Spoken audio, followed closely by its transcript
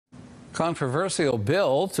Controversial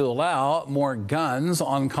bill to allow more guns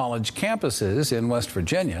on college campuses in West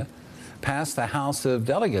Virginia passed the House of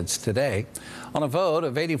Delegates today. On a vote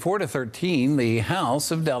of 84 to 13, the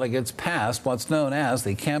House of Delegates passed what's known as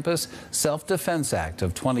the Campus Self-Defense Act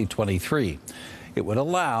of 2023. It would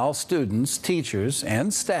allow students, teachers,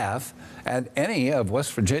 and staff at any of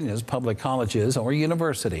West Virginia's public colleges or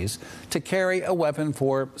universities to carry a weapon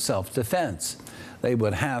for self-defense. They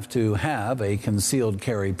would have to have a concealed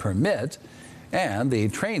carry permit and the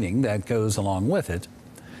training that goes along with it.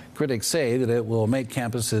 Critics say that it will make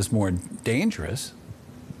campuses more dangerous.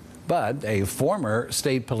 But a former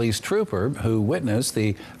state police trooper who witnessed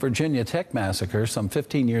the Virginia Tech massacre some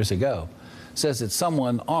 15 years ago says that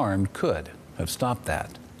someone armed could have stopped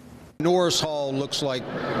that. Norris Hall looks like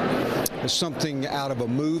something out of a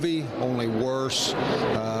movie, only worse.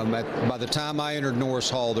 By the time I entered Norris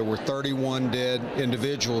Hall, there were 31 dead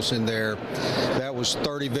individuals in there. That was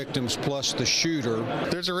 30 victims plus the shooter.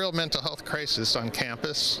 There's a real mental health crisis on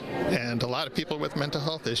campus, and a lot of people with mental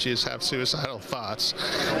health issues have suicidal thoughts.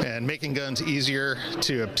 And making guns easier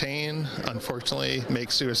to obtain, unfortunately,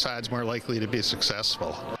 makes suicides more likely to be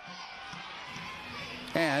successful.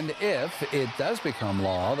 And if it does become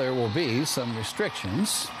law, there will be some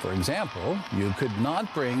restrictions. For example, you could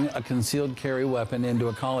not bring a concealed carry weapon into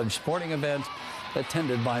a college sporting event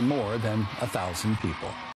attended by more than 1,000 people.